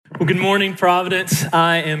Well, good morning, Providence.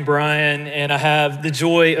 I am Brian, and I have the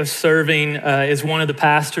joy of serving as one of the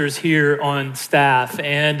pastors here on staff.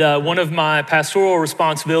 And one of my pastoral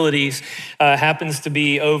responsibilities happens to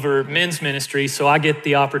be over men's ministry, so I get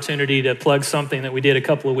the opportunity to plug something that we did a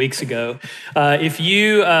couple of weeks ago. If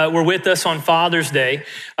you were with us on Father's Day,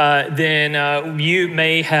 then you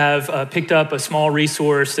may have picked up a small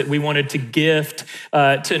resource that we wanted to gift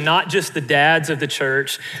to not just the dads of the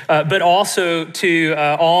church, but also to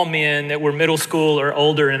all men that were middle school or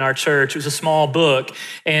older in our church. It was a small book.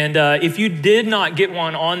 And if you did not get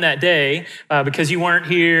one on that day because you weren't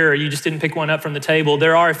here or you just didn't pick one up from the table,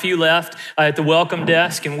 there are a few left at the welcome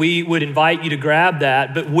desk, and we would invite you to grab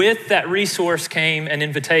that. But with that resource came an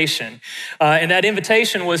invitation. And that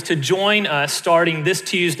invitation was to join us starting this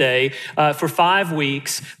Tuesday for 5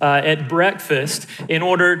 weeks at breakfast in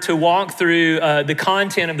order to walk through the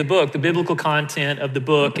content of the book, the biblical content of the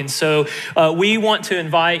book. And so we want to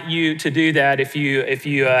invite you to do that if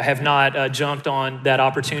you have not jumped on that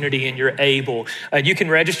opportunity and you're able. You can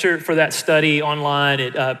register for that study online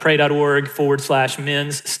at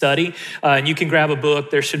pray.org/men's study. And you can grab a book.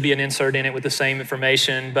 There should be an insert in it with the same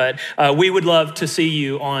information. But we would love to see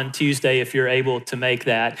you on Tuesday if you're able to make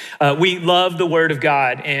that. We love the Word of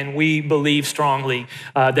God, and we believe strongly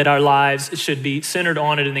that our lives should be centered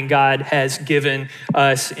on it, and then God has given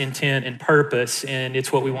us intent and purpose, and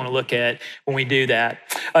it's what we want to look at when we do that.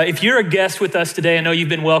 If you're a guest with us today, I know you've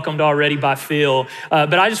been welcomed already by Phil,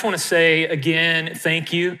 but I just want to say again,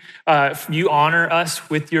 thank you. You honor us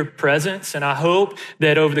with your presence, and I hope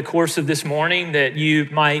that over the course of this morning that you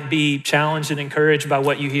might be challenged and encouraged by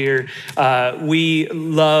what you hear. We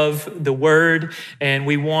love the Word, and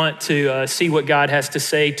we want to see what God has to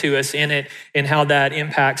say to us in it and how that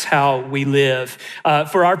impacts how we live.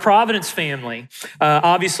 For our Providence family,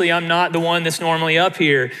 obviously I'm not the one that's normally up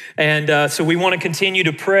here, and so we want to continue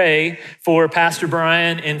to pray for Pastor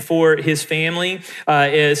Brian and for his family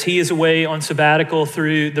as he is away on sabbatical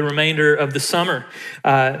through the remainder of the summer.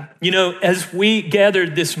 As we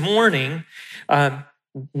gathered this morning,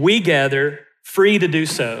 we gather free to do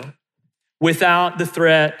so without the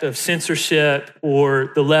threat of censorship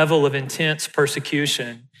or the level of intense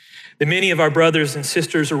persecution that many of our brothers and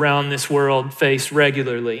sisters around this world face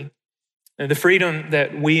regularly. And the freedom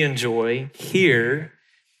that we enjoy here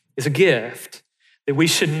is a gift that we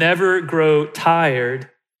should never grow tired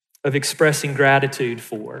of expressing gratitude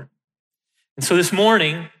for. And so this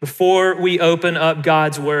morning, before we open up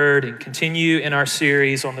God's Word and continue in our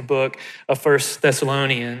series on the book of 1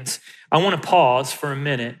 Thessalonians, I want to pause for a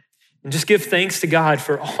minute and just give thanks to God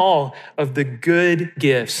for all of the good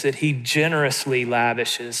gifts that He generously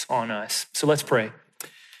lavishes on us. So let's pray.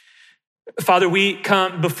 Father, we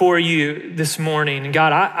come before you this morning, and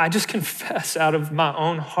God, I just confess out of my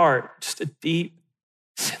own heart just a deep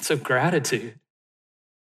sense of gratitude.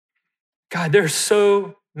 God, there are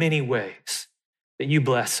so many ways that you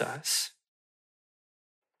bless us.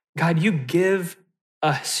 God, you give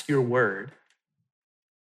us your word.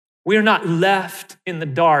 We are not left in the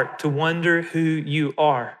dark to wonder who you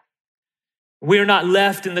are. We are not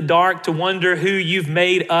left in the dark to wonder who you've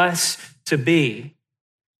made us to be.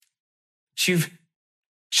 You've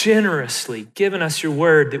generously given us your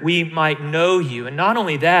word that we might know you. And not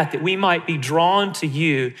only that we might be drawn to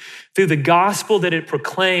you through the gospel that it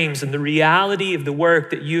proclaims and the reality of the work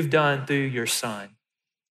that you've done through your Son.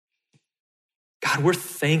 God, we're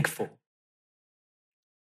thankful.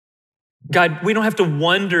 God, we don't have to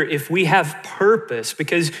wonder if we have purpose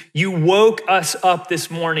because you woke us up this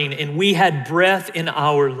morning and we had breath in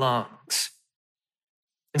our lungs.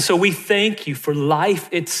 And so we thank you for life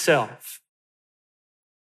itself.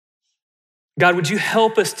 God, would you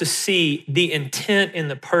help us to see the intent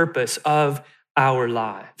and the purpose of our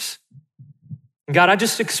lives? God, I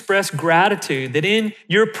just express gratitude that in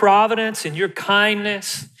your providence and your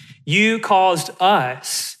kindness, you caused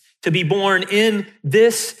us to be born in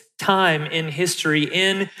this time in history,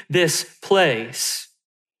 in this place,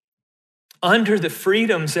 under the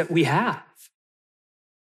freedoms that we have.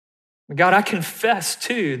 God, I confess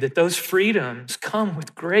too that those freedoms come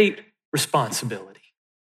with great responsibility.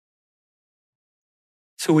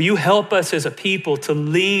 So will you help us as a people to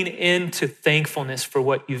lean into thankfulness for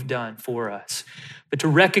what you've done for us, but to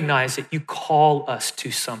recognize that you call us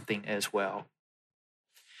to something as well.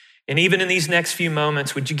 And even in these next few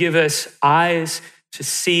moments, would you give us eyes to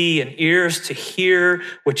see and ears to hear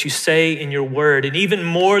what you say in your word? And even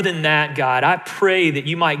more than that, God, I pray that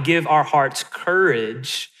you might give our hearts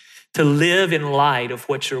courage to live in light of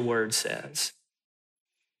what your word says.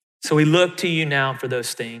 So we look to you now for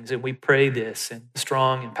those things, and we pray this in the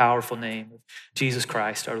strong and powerful name of Jesus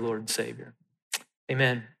Christ, our Lord and Savior.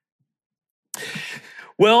 Amen.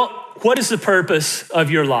 Well, what is the purpose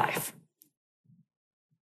of your life?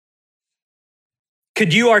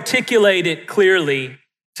 Could you articulate it clearly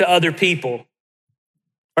to other people?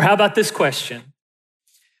 Or how about this question?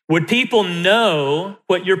 Would people know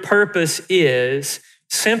what your purpose is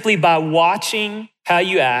simply by watching how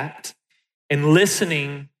you act and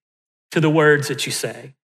listening to the words that you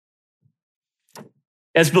say?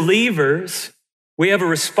 As believers, we have a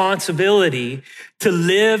responsibility to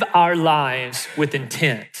live our lives with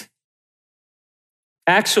intent.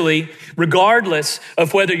 Actually, regardless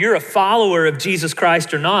of whether you're a follower of Jesus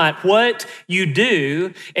Christ or not, what you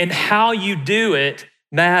do and how you do it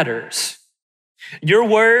matters. Your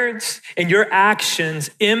words and your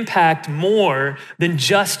actions impact more than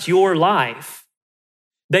just your life.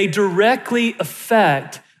 They directly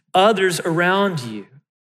affect others around you.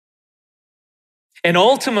 And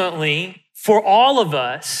ultimately, for all of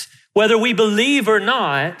us, whether we believe or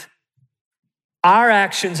not, our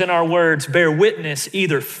actions and our words bear witness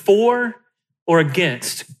either for or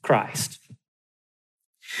against Christ.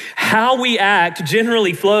 How we act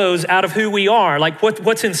generally flows out of who we are, like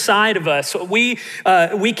what's inside of us. We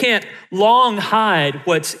can't long hide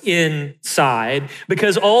what's inside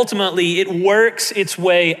because ultimately it works its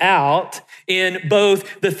way out in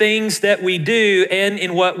both the things that we do and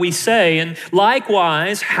in what we say. And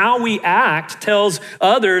likewise, how we act tells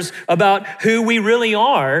others about who we really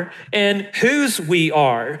are and whose we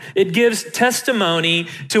are. It gives testimony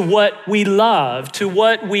to what we love, to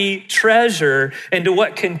what we treasure, and to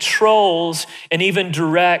what controls and even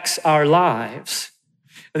directs our lives.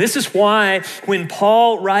 This is why when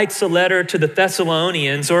Paul writes a letter to the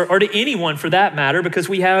Thessalonians, or to anyone for that matter, because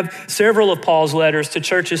we have several of Paul's letters to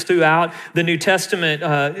churches throughout the New Testament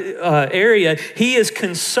area, he is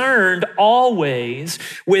concerned always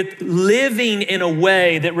with living in a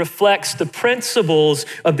way that reflects the principles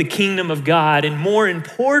of the kingdom of God, and more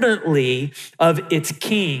importantly, of its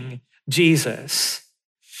King, Jesus.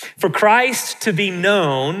 For Christ to be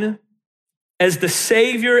known as the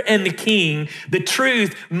Savior and the King, the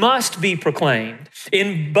truth must be proclaimed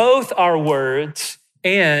in both our words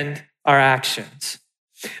and our actions.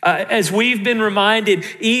 As we've been reminded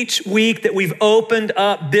each week that we've opened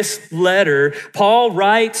up this letter, Paul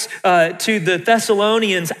writes to the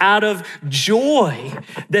Thessalonians out of joy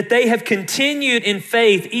that they have continued in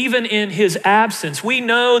faith even in his absence. We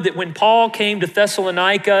know that when Paul came to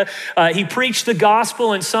Thessalonica, he preached the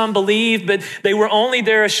gospel and some believed, but they were only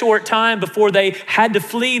there a short time before they had to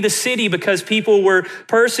flee the city because people were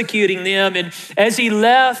persecuting them. And as he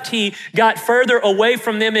left, he got further away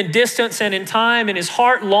from them in distance and in time, and his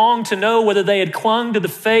heart longed to know whether they had clung to the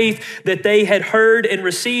faith that they had heard and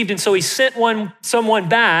received. And so he sent someone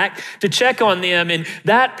back to check on them. And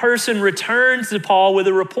that person returns to Paul with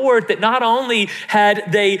a report that not only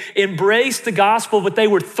had they embraced the gospel, but they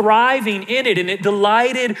were thriving in it. And it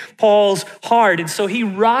delighted Paul's heart. And so he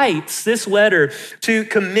writes this letter to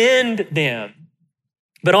commend them,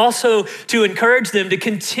 but also to encourage them to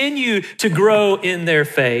continue to grow in their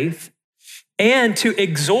faith and to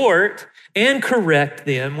exhort and correct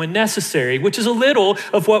them when necessary, which is a little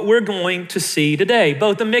of what we're going to see today,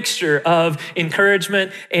 both a mixture of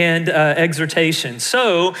encouragement and exhortation.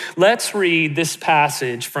 So let's read this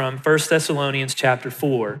passage from 1 Thessalonians chapter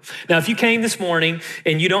 4. Now, if you came this morning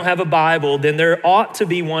and you don't have a Bible, then there ought to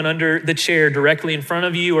be one under the chair directly in front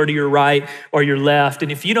of you or to your right or your left. And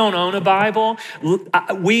if you don't own a Bible,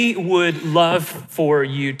 we would love for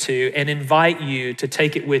you to and invite you to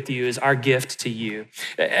take it with you as our gift to you.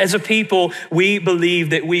 As a people, we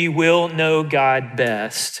believe that we will know God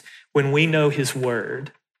best when we know his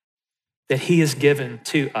word that he has given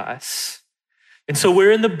to us. And so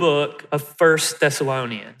we're in the book of 1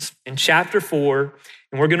 Thessalonians in chapter 4,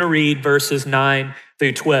 and we're going to read verses 9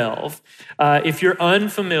 through 12. If you're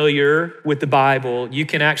unfamiliar with the Bible, you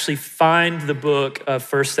can actually find the book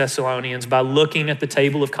of 1 Thessalonians by looking at the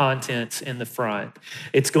table of contents in the front.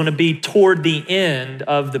 It's going to be toward the end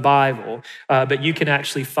of the Bible, but you can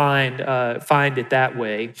actually find it that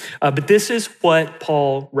way. But this is what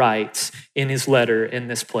Paul writes in his letter in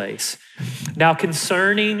this place. Now,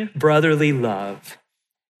 concerning brotherly love,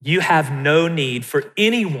 you have no need for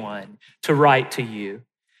anyone to write to you,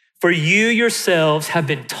 for you yourselves have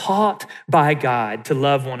been taught by God to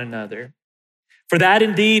love one another. For that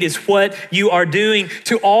indeed is what you are doing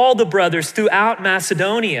to all the brothers throughout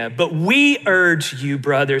Macedonia. But we urge you,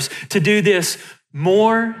 brothers, to do this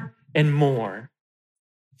more and more,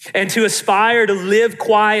 and to aspire to live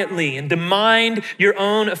quietly and to mind your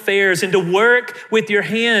own affairs and to work with your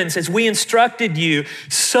hands as we instructed you,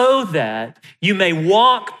 so that you may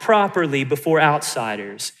walk properly before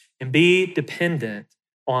outsiders and be dependent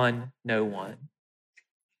on no one.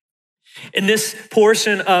 In this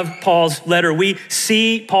portion of Paul's letter, we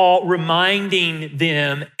see Paul reminding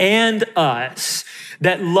them and us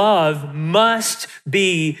that love must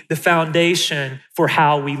be the foundation for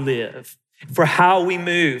how we live, for how we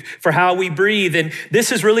move, for how we breathe. And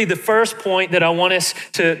this is really the first point that I want us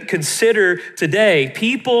to consider today.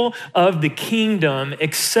 People of the kingdom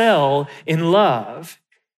excel in love.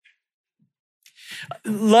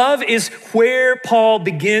 Love is where Paul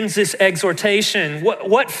begins this exhortation.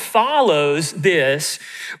 What follows this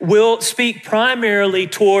will speak primarily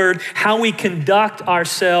toward how we conduct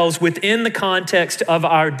ourselves within the context of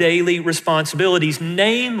our daily responsibilities,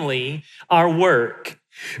 namely our work.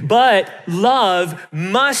 But love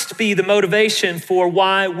must be the motivation for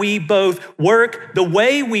why we both work the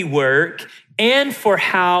way we work and for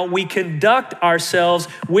how we conduct ourselves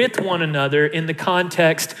with one another in the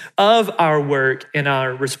context of our work and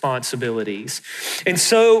our responsibilities. And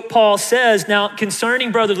so Paul says, now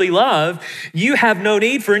concerning brotherly love, you have no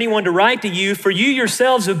need for anyone to write to you, for you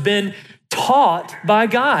yourselves have been taught by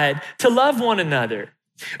God to love one another.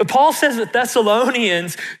 Paul says that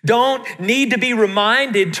Thessalonians don't need to be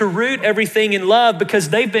reminded to root everything in love because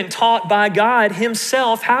they've been taught by God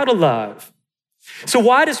himself how to love. So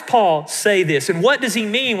why does Paul say this? And what does he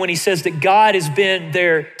mean when he says that God has been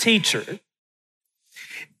their teacher?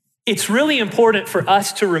 It's really important for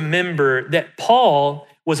us to remember that Paul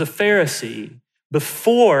was a Pharisee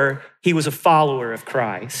before he was a follower of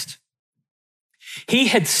Christ. He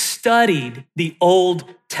had studied the Old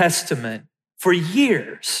Testament for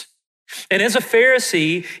years. And as a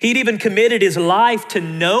Pharisee, he'd even committed his life to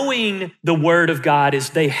knowing the word of God as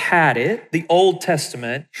they had it, the Old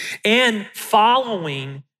Testament, and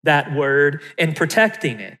following that word and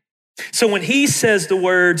protecting it. So when he says the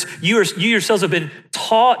words, you yourselves have been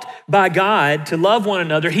taught by God to love one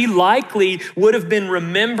another, he likely would have been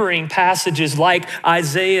remembering passages like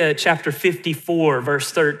Isaiah chapter 54,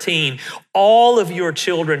 verse 13. All of your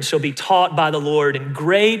children shall be taught by the Lord, and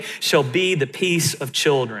great shall be the peace of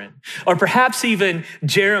children. Or perhaps even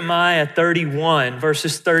Jeremiah 31,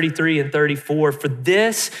 verses 33 and 34. For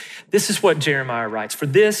this is what Jeremiah writes. For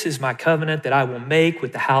this is my covenant that I will make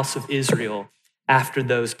with the house of Israel after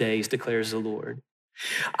those days, declares the Lord.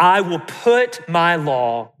 I will put my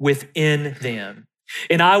law within them,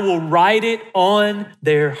 and I will write it on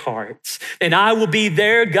their hearts. And I will be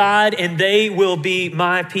their God, and they will be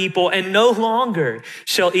my people. And no longer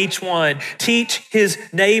shall each one teach his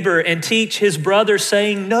neighbor and teach his brother,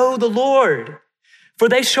 saying, know the Lord. For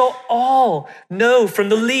they shall all know, from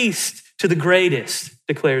the least to the greatest,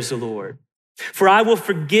 declares the Lord. For I will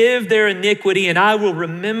forgive their iniquity, and I will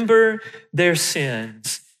remember their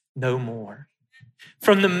sins no more.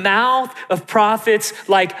 From the mouth of prophets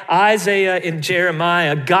like Isaiah and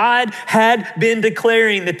Jeremiah, God had been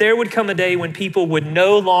declaring that there would come a day when people would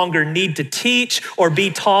no longer need to teach or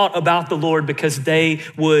be taught about the Lord because they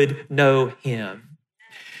would know him.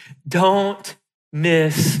 Don't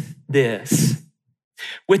miss this.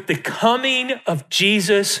 With the coming of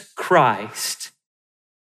Jesus Christ,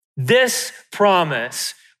 this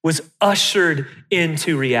promise was ushered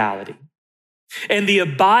into reality. And the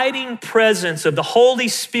abiding presence of the Holy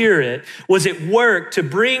Spirit was at work to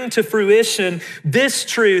bring to fruition this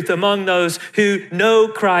truth among those who know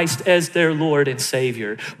Christ as their Lord and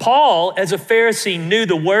Savior. Paul, as a Pharisee, knew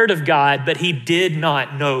the Word of God, but he did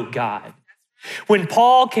not know God. When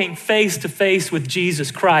Paul came face to face with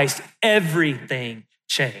Jesus Christ, everything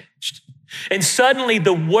changed. And suddenly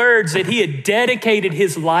the words that he had dedicated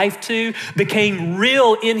his life to became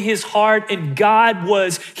real in his heart, and God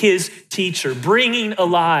was his teacher, bringing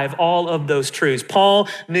alive all of those truths. Paul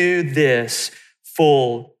knew this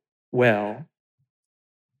full well.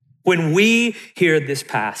 When we hear this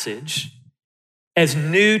passage, as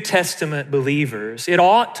New Testament believers, it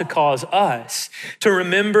ought to cause us to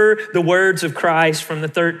remember the words of Christ from the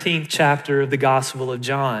 13th chapter of the Gospel of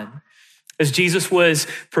John. As Jesus was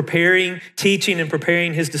teaching and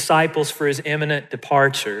preparing his disciples for his imminent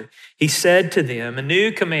departure, he said to them, a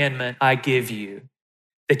new commandment I give you,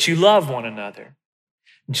 that you love one another.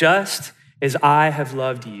 Just as I have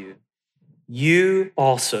loved you, you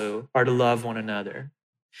also are to love one another.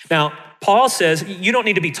 Now, Paul says you don't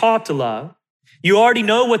need to be taught to love. You already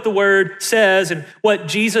know what the word says and what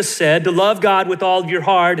Jesus said, to love God with all of your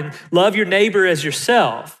heart and love your neighbor as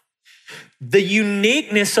yourself. The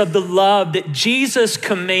uniqueness of the love that Jesus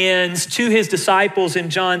commands to his disciples in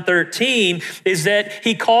John 13 is that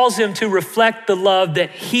he calls them to reflect the love that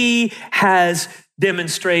he has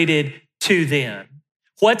demonstrated to them.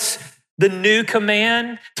 What's the new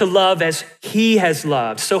command? To love as he has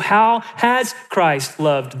loved. So how has Christ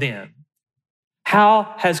loved them?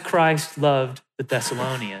 How has Christ loved the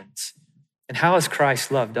Thessalonians? And how has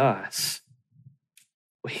Christ loved us?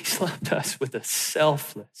 Well, he's loved us with a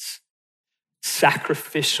selfless,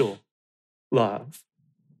 sacrificial love,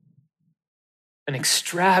 an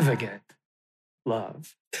extravagant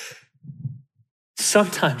love,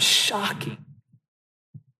 sometimes shocking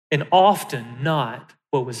and often not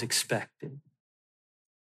what was expected.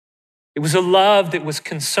 It was a love that was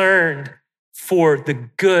concerned for the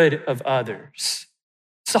good of others.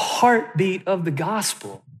 It's the heartbeat of the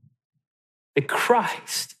gospel, that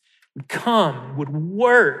Christ would come, would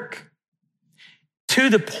work to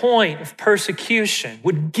the point of persecution,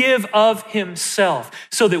 would give of himself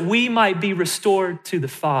so that we might be restored to the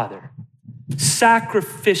Father,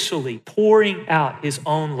 sacrificially pouring out his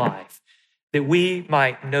own life that we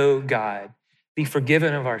might know God, be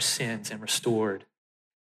forgiven of our sins, and restored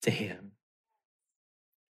to him.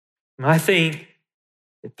 And I think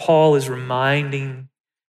that Paul is reminding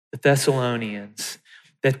the Thessalonians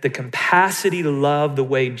that the capacity to love the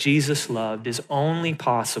way Jesus loved is only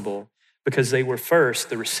possible because they were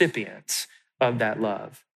first the recipients of that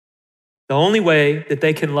love. The only way that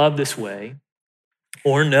they can love this way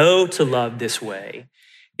or know to love this way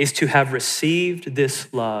is to have received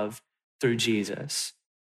this love through Jesus,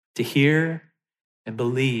 to hear and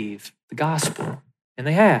believe the gospel. And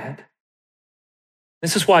they had.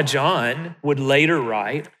 This is why John would later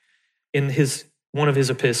write in one of his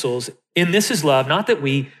epistles, "And this is love, not that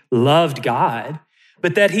we loved God,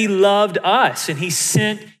 but that he loved us and he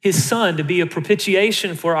sent his son to be a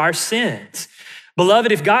propitiation for our sins.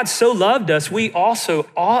 Beloved, if God so loved us, we also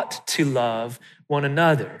ought to love one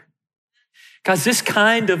another." Guys, this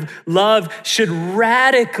kind of love should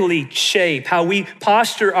radically shape how we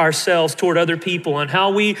posture ourselves toward other people and how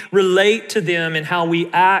we relate to them and how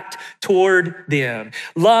we act toward them.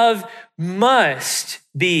 Love must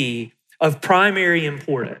be of primary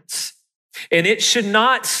importance. And it should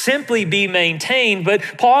not simply be maintained, but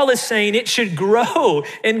Paul is saying it should grow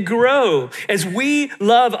and grow. As we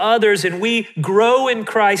love others and we grow in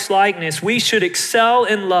Christ's likeness, we should excel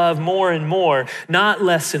in love more and more, not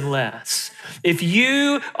less and less. If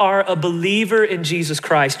you are a believer in Jesus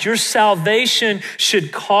Christ, your salvation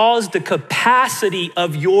should cause the capacity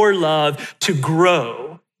of your love to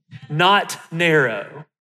grow, not narrow.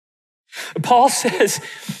 Paul says,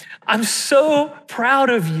 I'm so proud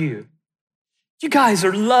of you. You guys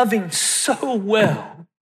are loving so well.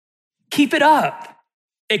 Keep it up.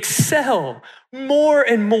 Excel more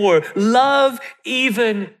and more. Love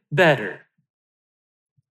even better.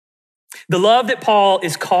 The love that Paul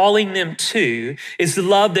is calling them to is the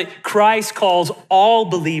love that Christ calls all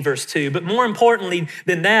believers to. But more importantly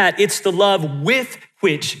than that, it's the love with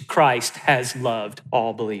which Christ has loved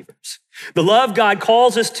all believers. The love God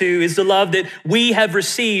calls us to is the love that we have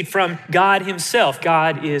received from God himself.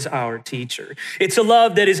 God is our teacher. It's a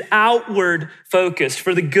love that is outward focused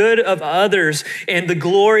for the good of others and the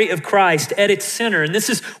glory of Christ at its center. And this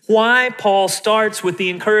is why Paul starts with the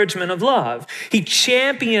encouragement of love. He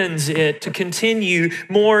champions it to continue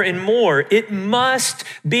more and more. It must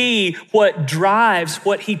be what drives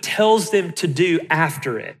what he tells them to do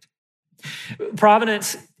after it.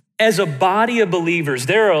 Providence, as a body of believers,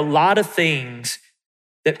 there are a lot of things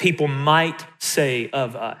that people might say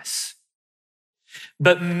of us.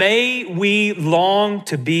 But may we long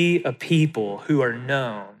to be a people who are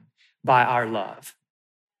known by our love.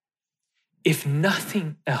 If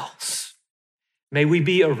nothing else, may we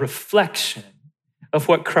be a reflection of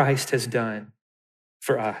what Christ has done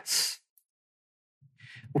for us.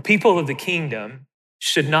 Well, people of the kingdom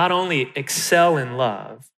should not only excel in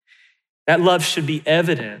love, that love should be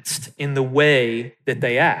evidenced in the way that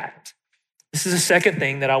they act. This is the second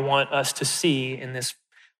thing that I want us to see in this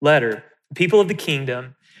letter. People of the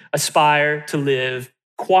kingdom aspire to live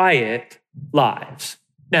quiet lives.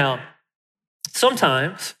 Now,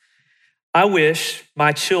 sometimes I wish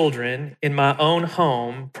my children in my own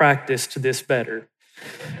home practiced this better.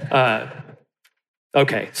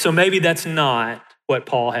 Okay, so maybe that's not what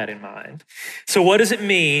Paul had in mind. So what does it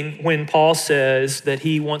mean when Paul says that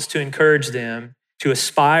he wants to encourage them to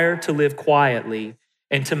aspire to live quietly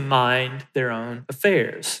and to mind their own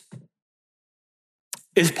affairs?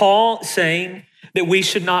 Is Paul saying that we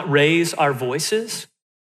should not raise our voices?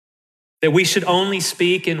 That we should only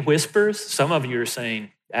speak in whispers? Some of you are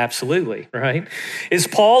saying, absolutely, right? Is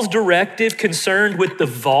Paul's directive concerned with the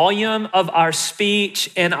volume of our speech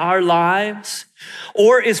and our lives?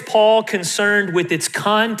 Or is Paul concerned with its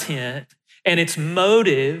content and its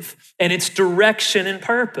motive and its direction and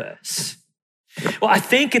purpose? Well, I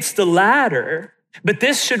think it's the latter, but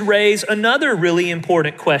this should raise another really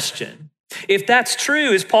important question. If that's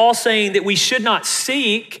true, is Paul saying that we should not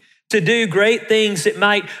seek to do great things that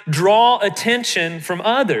might draw attention from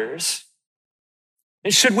others?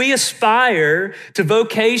 And should we aspire to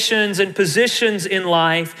vocations and positions in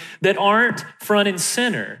life that aren't front and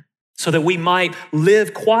center so that we might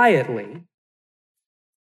live quietly?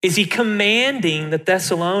 Is he commanding the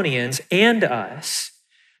Thessalonians and us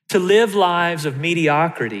to live lives of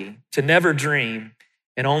mediocrity, to never dream,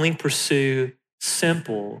 and only pursue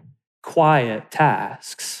simple, quiet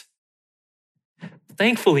tasks?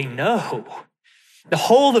 Thankfully, no. The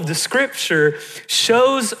whole of the scripture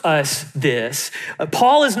shows us this.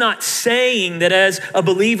 Paul is not saying that as a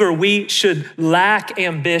believer we should lack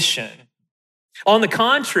ambition. On the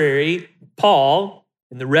contrary, Paul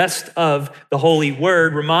and the rest of the Holy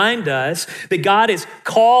Word remind us that God has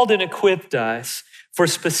called and equipped us for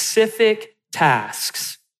specific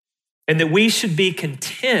tasks, and that we should be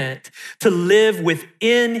content to live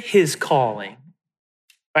within his calling.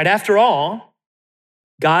 Right? After all,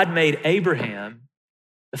 God made Abraham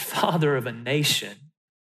the father of a nation.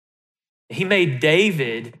 He made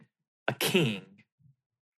David a king.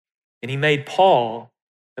 And he made Paul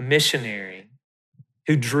a missionary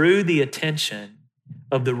who drew the attention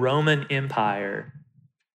of the Roman Empire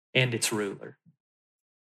and its ruler.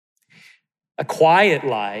 A quiet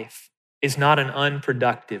life is not an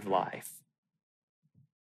unproductive life.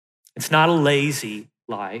 It's not a lazy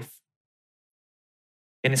life.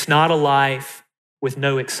 And it's not a life with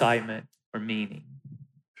no excitement or meaning.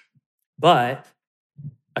 But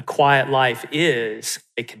a quiet life is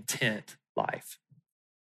a content life.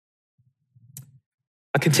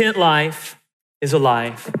 A content life is a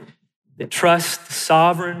life that trusts the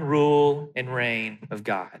sovereign rule and reign of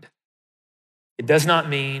God. It does not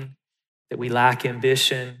mean that we lack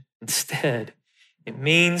ambition. Instead, it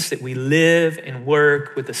means that we live and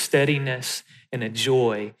work with a steadiness and a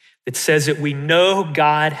joy that says that we know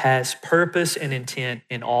God has purpose and intent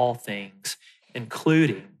in all things,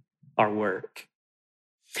 including our work.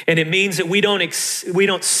 And it means that we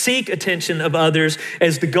don't seek attention of others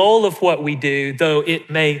as the goal of what we do, though it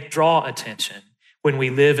may draw attention when we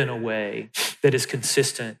live in a way that is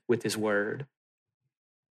consistent with his word.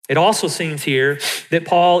 It also seems here that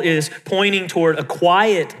Paul is pointing toward a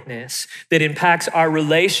quietness that impacts our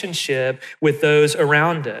relationship with those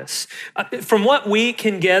around us. From what we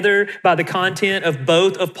can gather by the content of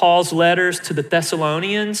both of Paul's letters to the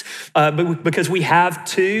Thessalonians, because we have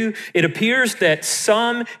two, it appears that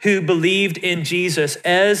some who believed in Jesus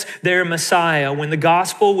as their Messiah when the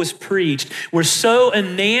gospel was preached were so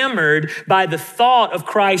enamored by the thought of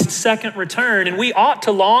Christ's second return, and we ought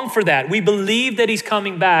to long for that. We believe that he's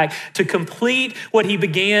coming back to complete what he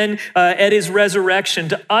began at his resurrection,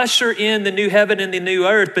 to usher in the new heaven and the new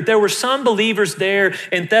earth. But there were some believers there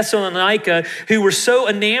in Thessalonica who were so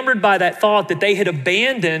enamored by that thought that they had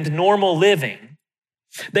abandoned normal living.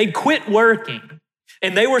 They'd quit working,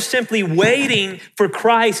 and they were simply waiting for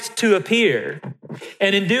Christ to appear.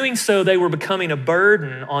 And in doing so, they were becoming a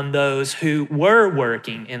burden on those who were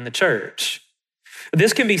working in the church.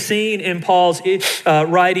 This can be seen in Paul's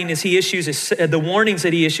writing as he issues the warnings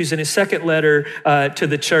that he issues in his second letter to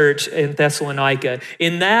the church in Thessalonica.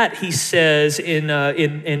 In that, he says in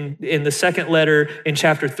the second letter in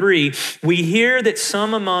chapter 3, we hear that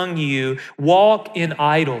some among you walk in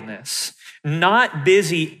idleness, not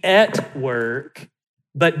busy at work,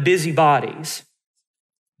 but busybodies.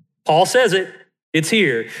 Paul says it. It's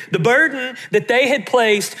here. The burden that they had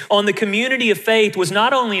placed on the community of faith was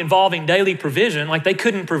not only involving daily provision, like they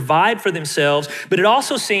couldn't provide for themselves, but it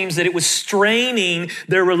also seems that it was straining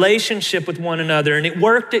their relationship with one another, and it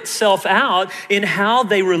worked itself out in how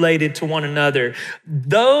they related to one another.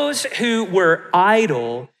 Those who were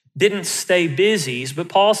idle didn't stay busy, but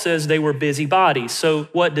Paul says they were busybodies. So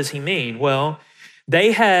what does he mean? Well,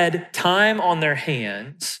 they had time on their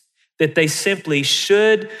hands that they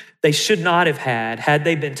should not have had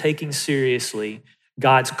they been taking seriously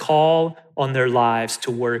God's call on their lives to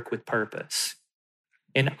work with purpose.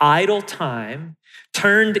 And idle time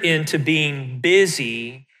turned into being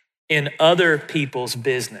busy in other people's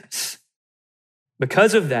business.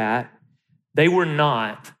 Because of that, they were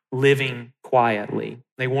not living quietly.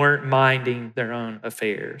 They weren't minding their own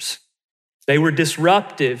affairs. They were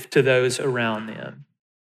disruptive to those around them.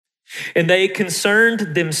 And they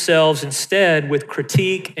concerned themselves instead with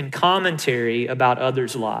critique and commentary about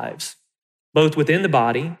others' lives, both within the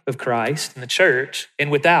body of Christ and the church and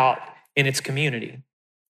without in its community.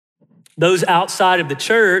 Those outside of the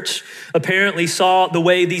church apparently saw the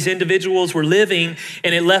way these individuals were living,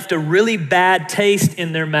 and it left a really bad taste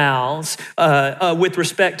in their mouths with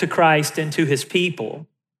respect to Christ and to his people.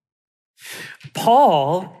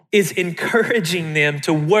 Paul is encouraging them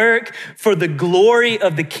to work for the glory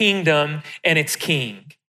of the kingdom and its king.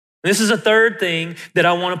 This is a third thing that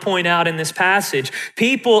I want to point out in this passage.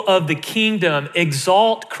 People of the kingdom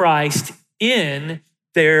exalt Christ in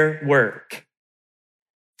their work.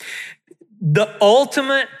 The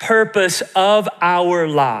ultimate purpose of our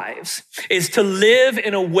lives is to live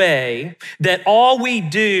in a way that all we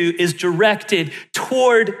do is directed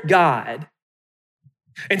toward God.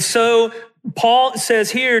 And so Paul says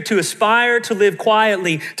here to aspire to live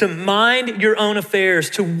quietly, to mind your own affairs,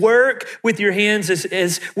 to work with your hands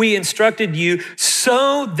as we instructed you,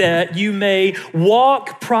 so that you may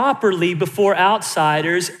walk properly before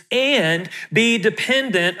outsiders and be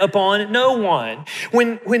dependent upon no one.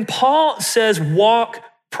 When Paul says walk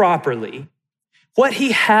properly, what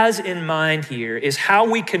he has in mind here is how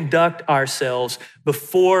we conduct ourselves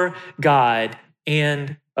before God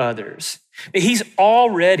and others. He's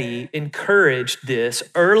already encouraged this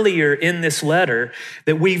earlier in this letter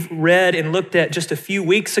that we've read and looked at just a few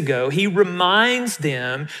weeks ago. He reminds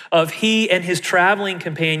them of he and his traveling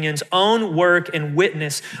companions' own work and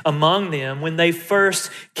witness among them when they first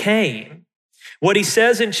came. What he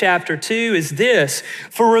says in chapter 2 is this: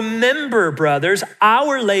 "For remember, brothers,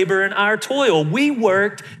 our labor and our toil. We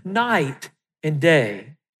worked night and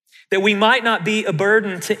day, that we might not be a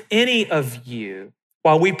burden to any of you,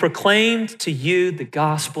 while we proclaimed to you the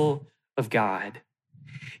gospel of God.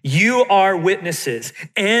 You are witnesses,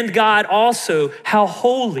 and God also, how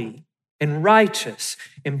holy and righteous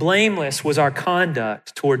and blameless was our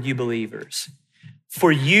conduct toward you believers.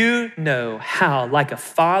 For you know how, like a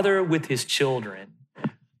father with his children,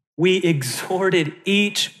 we exhorted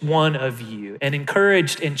each one of you and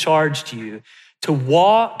encouraged and charged you to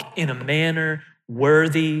walk in a manner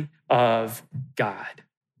worthy of God."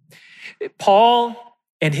 Paul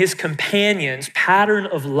and his companions' pattern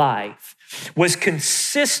of life was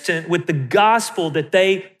consistent with the gospel that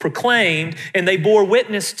they proclaimed and they bore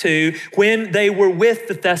witness to when they were with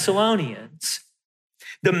the Thessalonians.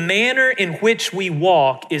 The manner in which we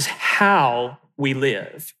walk is how we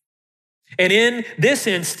live. And in this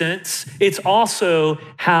instance, it's also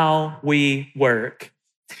how we work.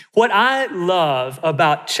 What I love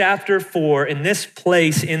about chapter 4 in this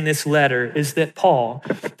place in this letter is that Paul,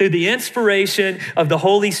 through the inspiration of the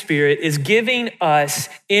Holy Spirit, is giving us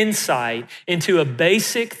insight into a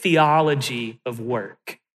basic theology of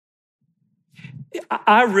work.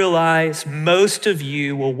 I realize most of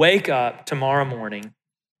you will wake up tomorrow morning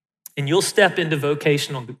and you'll step into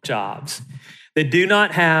vocational jobs that do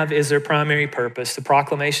not have as their primary purpose the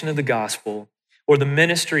proclamation of the gospel or the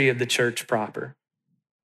ministry of the church proper.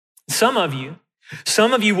 Some of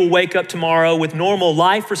you will wake up tomorrow with normal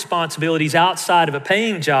life responsibilities outside of a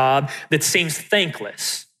paying job that seems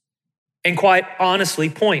thankless and quite honestly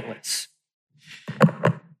pointless.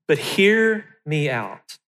 But hear me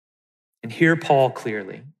out and hear Paul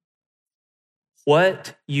clearly.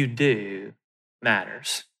 What you do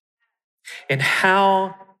matters, and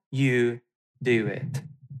how you do it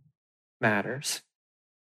matters.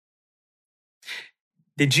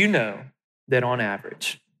 Did you know that on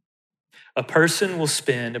average, a person will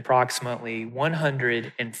spend approximately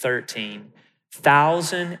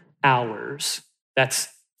 113,000 hours, that's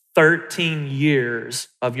 13 years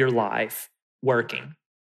of your life, working?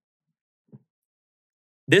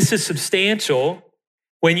 This is substantial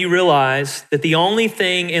when you realize that the only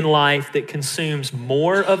thing in life that consumes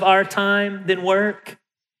more of our time than work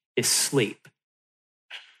is sleep.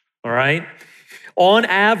 All right? On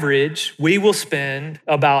average, we will spend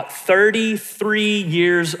about 33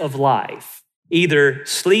 years of life either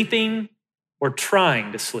sleeping or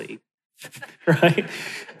trying to sleep, right?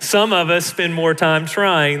 Some of us spend more time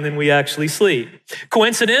trying than we actually sleep.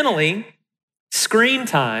 Coincidentally, screen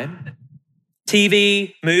time,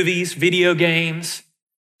 TV, movies, video games,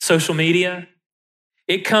 social media,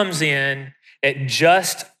 it comes in at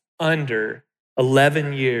just under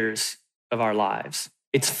 11 years of our lives.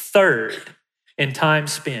 It's third in time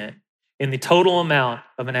spent in the total amount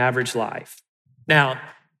of an average life. Now,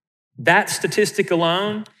 that statistic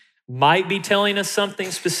alone might be telling us something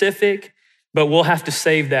specific, but we'll have to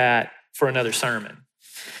save that for another sermon.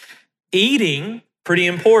 Eating, pretty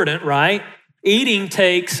important, right? Eating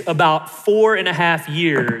takes about 4.5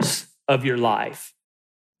 years of your life.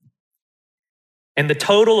 And the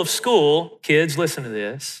total of school, kids, listen to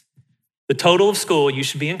this, the total of school, you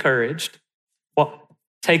should be encouraged,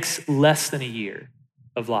 takes less than a year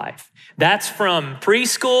of life. That's from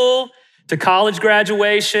preschool to college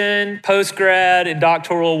graduation, post-grad, and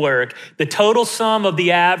doctoral work, the total sum of the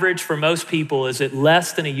average for most people is that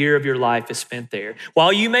less than a year of your life is spent there.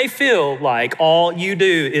 While you may feel like all you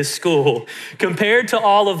do is school, compared to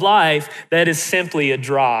all of life, that is simply a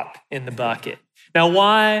drop in the bucket. Now,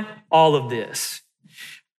 why all of this?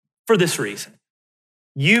 For this reason.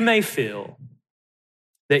 You may feel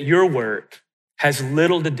that your work has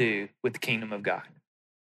little to do with the kingdom of God.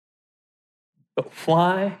 But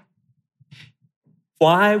why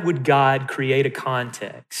would God create a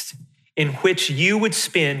context in which you would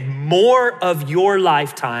spend more of your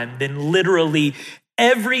lifetime than literally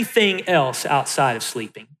everything else outside of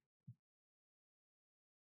sleeping?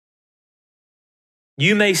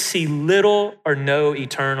 You may see little or no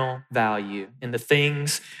eternal value in the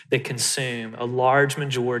things that consume a large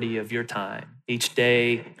majority of your time, each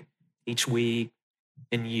day, each week,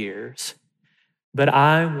 and years. But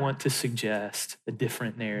I want to suggest a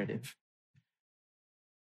different narrative.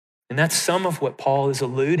 And that's some of what Paul is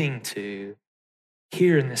alluding to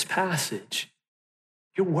here in this passage.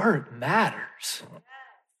 Your work matters.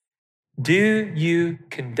 Do you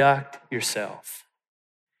conduct yourself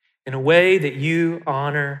in a way that you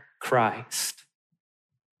honor Christ?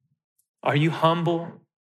 Are you humble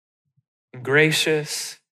and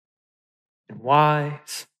gracious and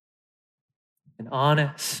wise and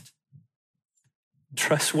honest,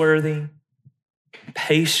 trustworthy,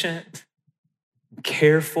 patient,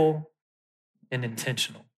 careful, and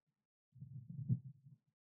intentional?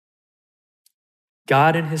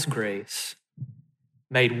 God in his grace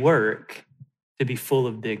made work to be full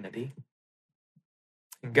of dignity.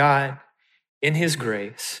 And God in his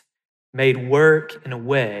grace made work in a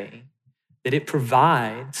way that it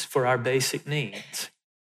provides for our basic needs.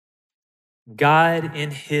 God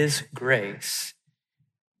in his grace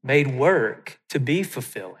made work to be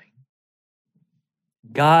fulfilling.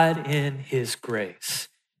 God in his grace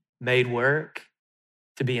made work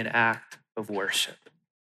to be an act of worship.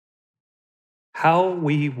 How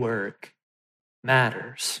we work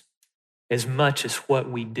matters as much as what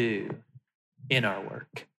we do in our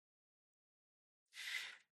work.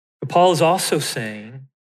 But Paul is also saying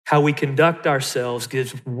how we conduct ourselves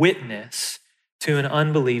gives witness to an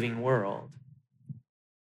unbelieving world.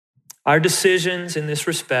 Our decisions in this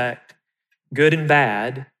respect, good and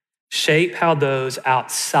bad, shape how those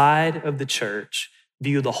outside of the church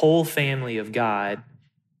view the whole family of God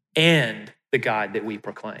and the God that we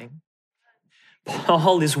proclaim.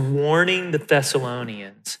 Paul is warning the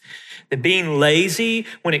Thessalonians that being lazy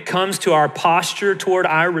when it comes to our posture toward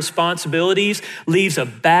our responsibilities leaves a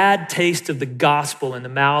bad taste of the gospel in the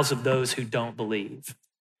mouths of those who don't believe.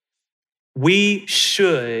 We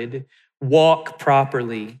should walk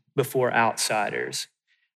properly before outsiders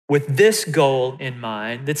with this goal in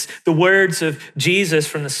mind. That's the words of Jesus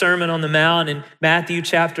from the Sermon on the Mount in Matthew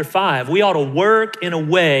chapter 5. We ought to work in a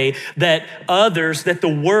way that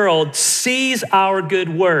the world sees our good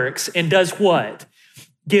works and does what?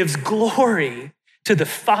 Gives glory to the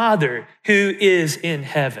Father who is in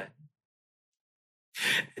heaven.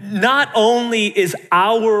 Not only is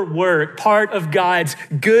our work part of God's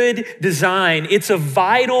good design, it's a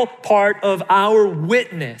vital part of our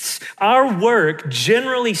witness. Our work,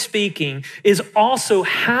 generally speaking, is also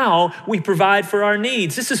how we provide for our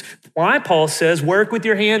needs. This is why Paul says, work with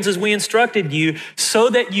your hands as we instructed you, so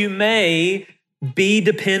that you may be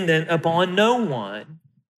dependent upon no one.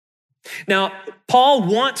 Now, Paul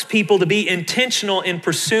wants people to be intentional in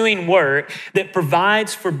pursuing work that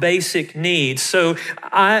provides for basic needs. So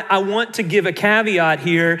I want to give a caveat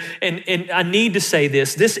here, and I need to say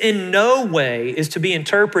this. This in no way is to be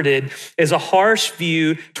interpreted as a harsh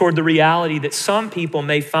view toward the reality that some people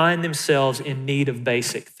may find themselves in need of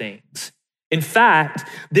basic things. In fact,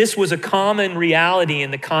 this was a common reality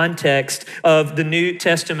in the context of the New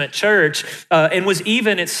Testament church and was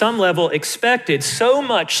even at some level expected, so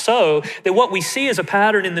much so that what we see as a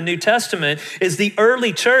pattern in the New Testament is the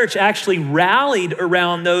early church actually rallied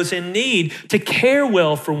around those in need to care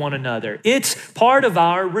well for one another. It's part of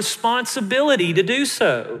our responsibility to do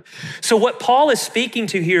so. So what Paul is speaking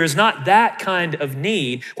to here is not that kind of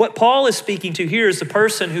need. What Paul is speaking to here is the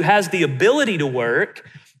person who has the ability to work,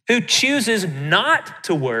 who chooses not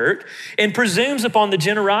to work and presumes upon the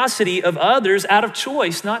generosity of others out of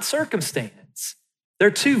choice, not circumstance.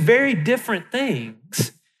 They're two very different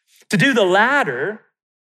things. To do the latter,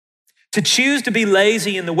 to choose to be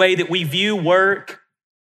lazy in the way that we view work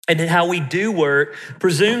and in how we do work,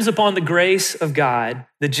 presumes upon the grace of God,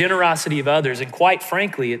 the generosity of others, and quite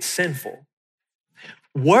frankly, it's sinful.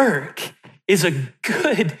 Work is a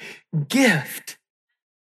good gift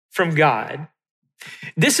from God.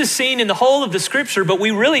 This is seen in the whole of the scripture, but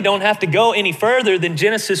we really don't have to go any further than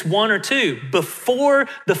Genesis 1 or 2. Before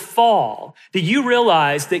the fall, do you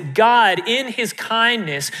realize that God, in his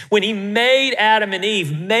kindness, when he made Adam and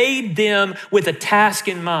Eve, made them with a task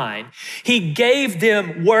in mind? He gave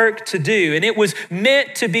them work to do, and it was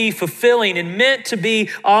meant to be fulfilling and meant to be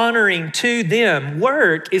honoring to them.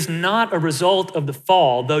 Work is not a result of the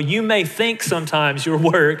fall, though you may think sometimes your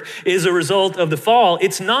work is a result of the fall.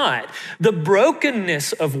 It's not. The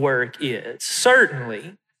brokenness of work is,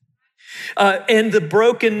 certainly. And the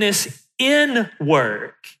brokenness in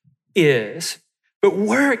work is. But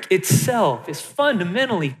work itself is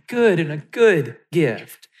fundamentally good and a good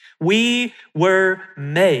gift. We were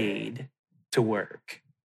made to work.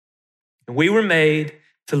 And we were made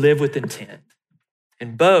to live with intent.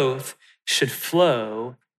 And both should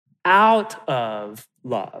flow out of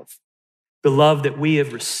love, the love that we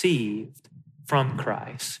have received from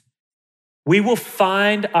Christ. We will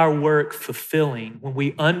find our work fulfilling when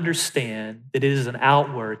we understand that it is an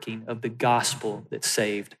outworking of the gospel that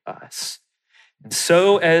saved us. And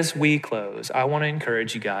so as we close, I want to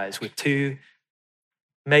encourage you guys with two,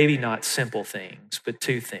 maybe not simple things, but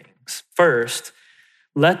two things. First,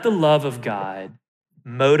 let the love of God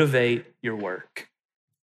motivate your work.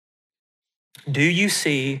 Do you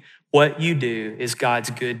see what you do is God's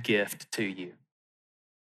good gift to you?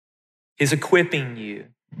 He's equipping you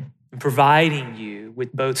and providing you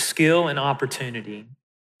with both skill and opportunity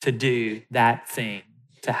to do that thing,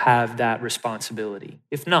 to have that responsibility.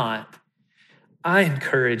 If not, I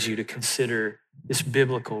encourage you to consider this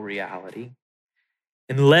biblical reality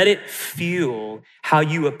and let it fuel how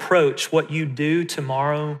you approach what you do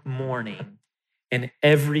tomorrow morning and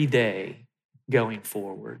every day going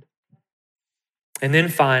forward. And then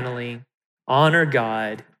finally, honor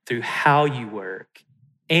God through how you work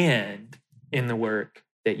and in the work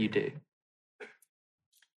that you do.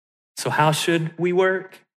 So how should we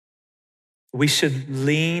work? We should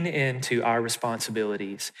lean into our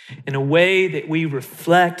responsibilities in a way that we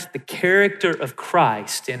reflect the character of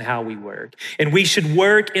Christ in how we work. And we should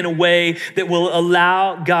work in a way that will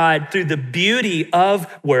allow God, through the beauty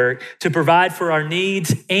of work, to provide for our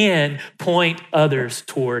needs and point others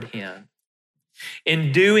toward him.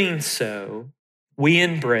 In doing so, we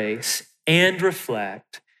embrace and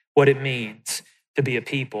reflect what it means to be a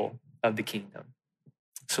people of the kingdom.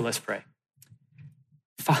 So let's pray.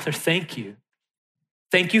 Father, thank you.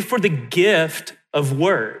 Thank you for the gift of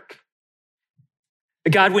work.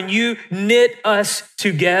 God, when you knit us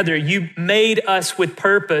together, you made us with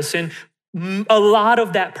purpose, and a lot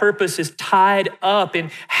of that purpose is tied up in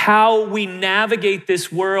how we navigate this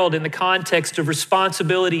world in the context of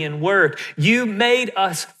responsibility and work. You made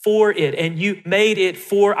us for it, and you made it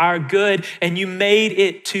for our good, and you made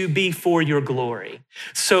it to be for your glory.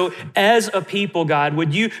 So as a people, God,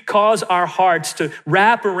 would you cause our hearts to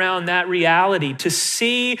wrap around that reality, to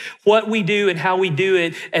see what we do and how we do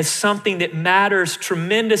it as something that matters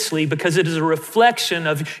tremendously because it is a reflection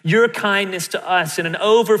of your kindness to us and an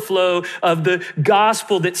overflow of the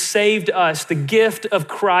gospel that saved us, the gift of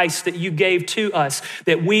Christ that you gave to us,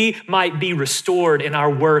 that we might be restored and our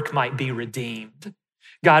work might be redeemed.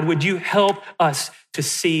 God, would you help us to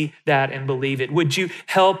see that and believe it? Would you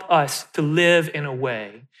help us to live in a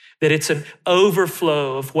way that it's an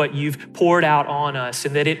overflow of what you've poured out on us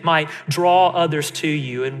and that it might draw others to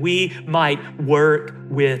you and we might work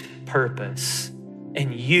with purpose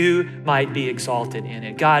and you might be exalted in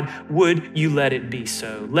it. God, would you let it be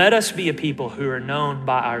so? Let us be a people who are known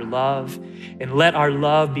by our love and let our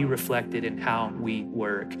love be reflected in how we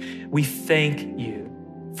work. We thank you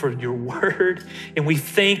for your word. And we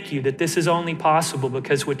thank you that this is only possible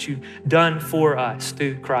because what you've done for us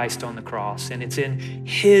through Christ on the cross. And it's in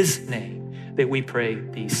his name that we pray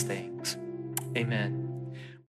these things. Amen.